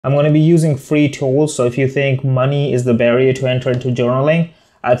I'm going to be using free tools, so if you think money is the barrier to enter into journaling,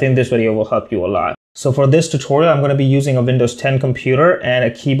 I think this video will help you a lot. So for this tutorial, I'm going to be using a Windows 10 computer and a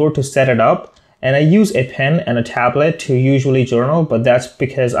keyboard to set it up. And I use a pen and a tablet to usually journal, but that's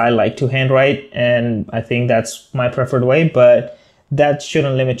because I like to handwrite and I think that's my preferred way, but that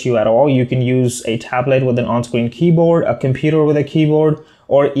shouldn't limit you at all. You can use a tablet with an on-screen keyboard, a computer with a keyboard,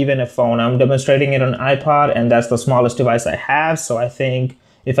 or even a phone. I'm demonstrating it on an iPod and that's the smallest device I have, so I think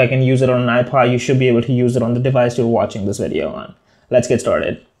if I can use it on an iPod, you should be able to use it on the device you're watching this video on. Let's get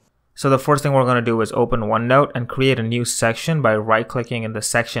started. So the first thing we're going to do is open OneNote and create a new section by right-clicking in the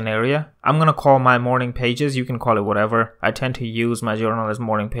section area. I'm going to call my morning pages. You can call it whatever. I tend to use my journal as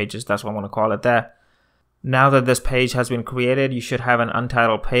morning pages. That's why I'm going to call it that. Now that this page has been created, you should have an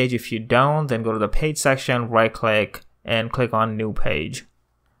untitled page. If you don't, then go to the page section, right-click, and click on New Page.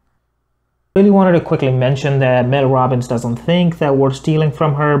 I really wanted to quickly mention that Mel Robbins doesn't think that we're stealing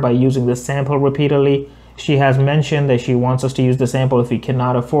from her by using this sample repeatedly. She has mentioned that she wants us to use the sample if we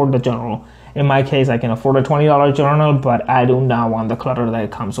cannot afford the journal. In my case, I can afford a $20 journal, but I do not want the clutter that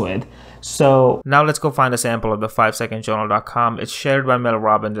it comes with. So now let's go find a sample of the 5secondjournal.com. It's shared by Mel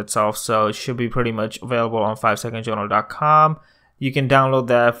Robbins itself, so it should be pretty much available on 5secondjournal.com. You can download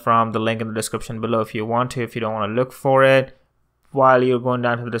that from the link in the description below if you want to, if you don't want to look for it. While you're going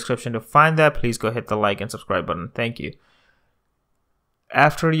down to the description to find that, please go hit the like and subscribe button. Thank you.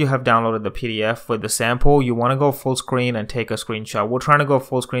 After you have downloaded the PDF with the sample, you want to go full screen and take a screenshot. We're trying to go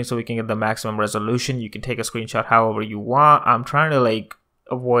full screen so we can get the maximum resolution. You can take a screenshot however you want. I'm trying to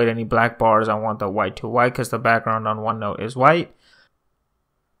avoid any black bars. I want the white to white because the background on OneNote is white.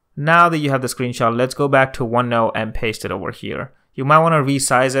 Now that you have the screenshot, let's go back to OneNote and paste it over here. You might want to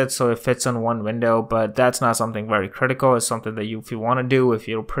resize it so it fits in one window, but that's not something very critical. It's something that if you want to do, if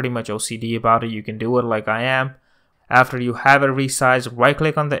you're pretty much OCD about it, you can do it like I am. After you have it resized,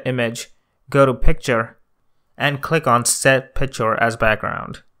 right-click on the image, go to Picture, and click on Set Picture as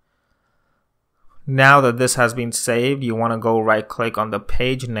Background. Now that this has been saved, you want to go right-click on the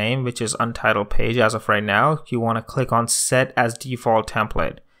page name, which is Untitled Page as of right now. You want to click on Set as Default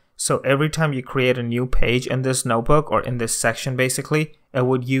Template. So every time you create a new page in this notebook or in this section, basically, it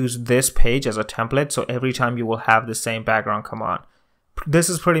would use this page as a template. So every time you will have the same background come on. This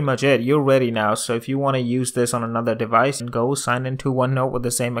is pretty much it. You're ready now. So if you want to use this on another device, go sign into OneNote with the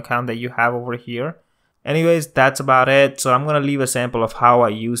same account that you have over here. Anyways, that's about it. So I'm going to leave a sample of how I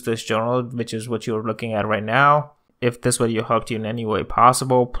use this journal, which is what you're looking at right now. If this video helped you in any way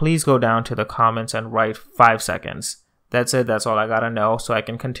possible, please go down to the comments and write 5 seconds. That's it. That's all I gotta know so I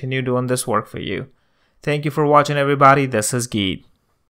can continue doing this work for you. Thank you for watching, everybody. This is Geet.